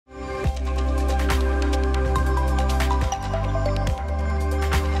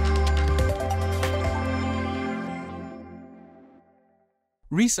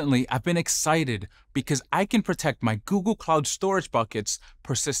Recently, I've been excited because I can protect my Google Cloud Storage buckets,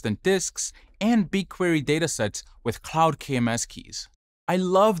 persistent disks, and BigQuery datasets with Cloud KMS keys. I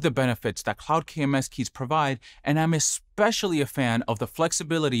love the benefits that Cloud KMS keys provide, and I'm especially a fan of the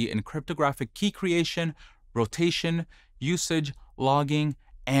flexibility in cryptographic key creation, rotation, usage, logging,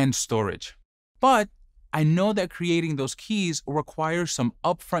 and storage. But I know that creating those keys requires some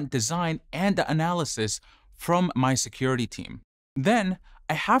upfront design and analysis from my security team. Then,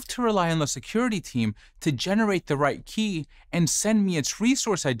 I have to rely on the security team to generate the right key and send me its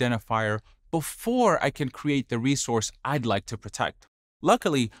resource identifier before I can create the resource I'd like to protect.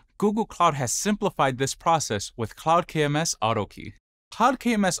 Luckily, Google Cloud has simplified this process with Cloud KMS Autokey. Cloud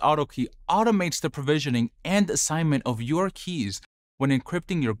KMS Autokey automates the provisioning and assignment of your keys when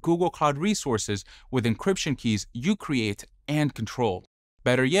encrypting your Google Cloud resources with encryption keys you create and control.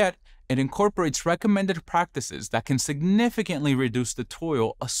 Better yet, it incorporates recommended practices that can significantly reduce the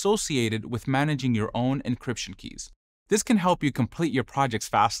toil associated with managing your own encryption keys. This can help you complete your projects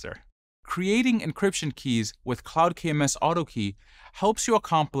faster. Creating encryption keys with Cloud KMS Autokey helps you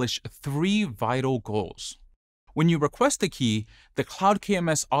accomplish 3 vital goals. When you request a key, the Cloud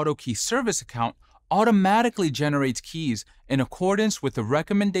KMS Autokey service account automatically generates keys in accordance with the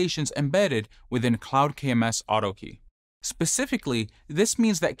recommendations embedded within Cloud KMS Autokey. Specifically, this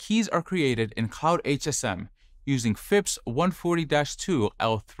means that keys are created in Cloud HSM using FIPS 140-2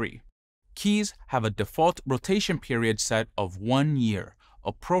 L3. Keys have a default rotation period set of 1 year,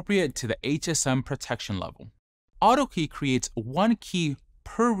 appropriate to the HSM protection level. Autokey creates 1 key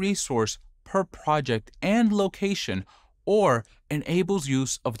per resource per project and location, or enables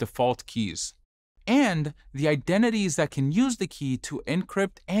use of default keys. And the identities that can use the key to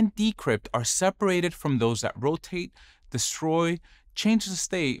encrypt and decrypt are separated from those that rotate, destroy, change the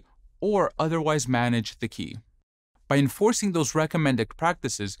state, or otherwise manage the key. By enforcing those recommended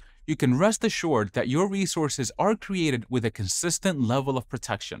practices, you can rest assured that your resources are created with a consistent level of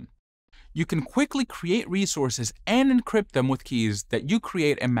protection. You can quickly create resources and encrypt them with keys that you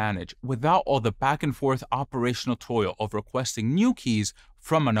create and manage without all the back and forth operational toil of requesting new keys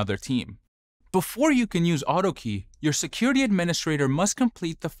from another team. Before you can use Autokey, your security administrator must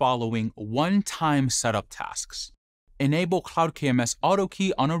complete the following one-time setup tasks. Enable Cloud KMS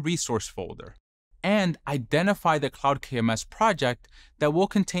Autokey on a resource folder, and identify the Cloud KMS project that will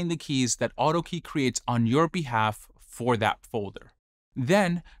contain the keys that Autokey creates on your behalf for that folder.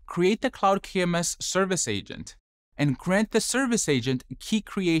 Then, create the Cloud KMS service agent, and grant the service agent key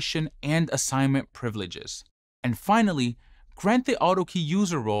creation and assignment privileges. And finally, grant the Autokey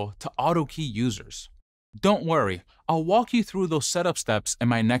user role to Autokey users. Don't worry, I'll walk you through those setup steps in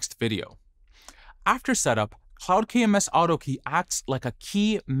my next video. After setup, Cloud KMS Autokey acts like a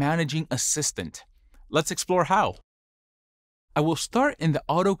key managing assistant. Let's explore how. I will start in the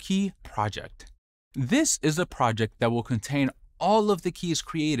Autokey project. This is a project that will contain all of the keys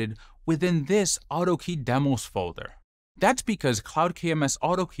created within this Autokey demos folder. That's because Cloud KMS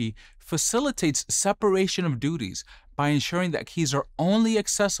Autokey facilitates separation of duties by ensuring that keys are only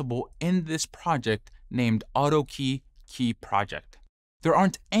accessible in this project named Autokey Key Project. There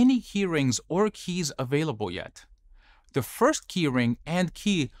aren't any keyrings or keys available yet. The first keyring and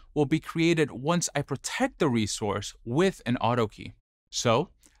key will be created once I protect the resource with an Autokey. So,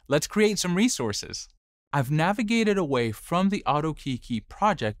 let's create some resources. I've navigated away from the Autokey Key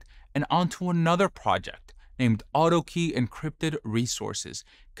project and onto another project named Autokey Encrypted Resources,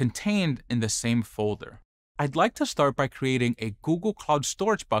 contained in the same folder. I'd like to start by creating a Google Cloud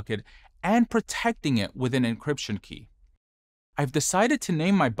Storage bucket and protecting it with an encryption key. I've decided to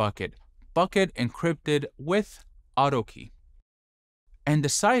name my bucket Bucket Encrypted with Autokey, and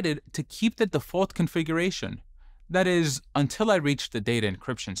decided to keep the default configuration, that is, until I reach the data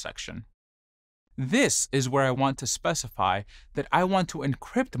encryption section. This is where I want to specify that I want to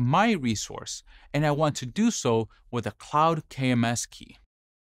encrypt my resource, and I want to do so with a Cloud KMS key.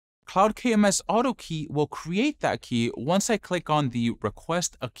 Cloud KMS Autokey will create that key once I click on the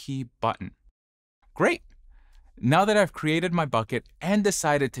Request a Key button. Great! Now that I've created my bucket and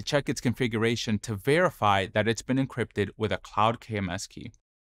decided to check its configuration to verify that it's been encrypted with a Cloud KMS key.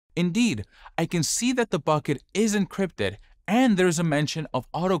 Indeed, I can see that the bucket is encrypted and there's a mention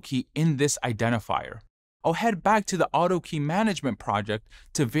of Autokey in this identifier. I'll head back to the Autokey management project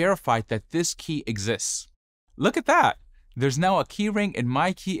to verify that this key exists. Look at that! There's now a keyring in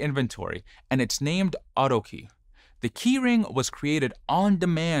my key inventory, and it's named Autokey. The keyring was created on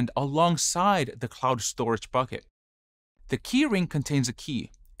demand alongside the cloud storage bucket. The keyring contains a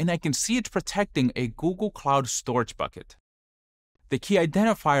key, and I can see it's protecting a Google Cloud Storage bucket. The key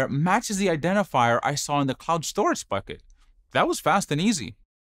identifier matches the identifier I saw in the Cloud Storage bucket. That was fast and easy.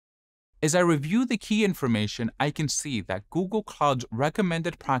 As I review the key information, I can see that Google Cloud's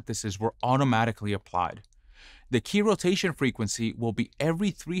recommended practices were automatically applied. The key rotation frequency will be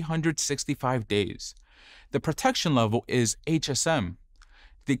every 365 days. The protection level is HSM.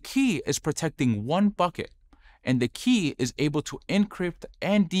 The key is protecting one bucket, and the key is able to encrypt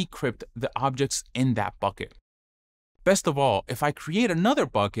and decrypt the objects in that bucket. Best of all, if I create another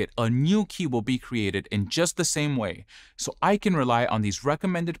bucket, a new key will be created in just the same way, so I can rely on these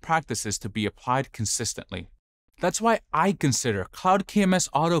recommended practices to be applied consistently. That's why I consider Cloud KMS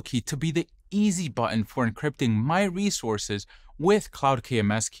Autokey to be the easy button for encrypting my resources with Cloud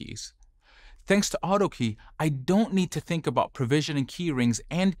KMS keys. Thanks to Autokey, I don't need to think about provisioning key rings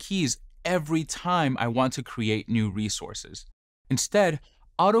and keys every time I want to create new resources. Instead,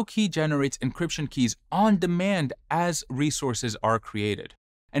 Autokey generates encryption keys on demand as resources are created,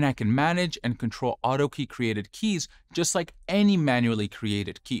 and I can manage and control Autokey created keys just like any manually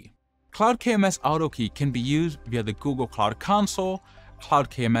created key. Cloud KMS Autokey can be used via the Google Cloud Console, Cloud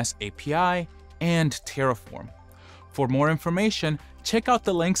KMS API, and Terraform. For more information, check out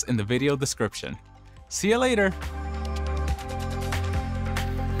the links in the video description. See you later!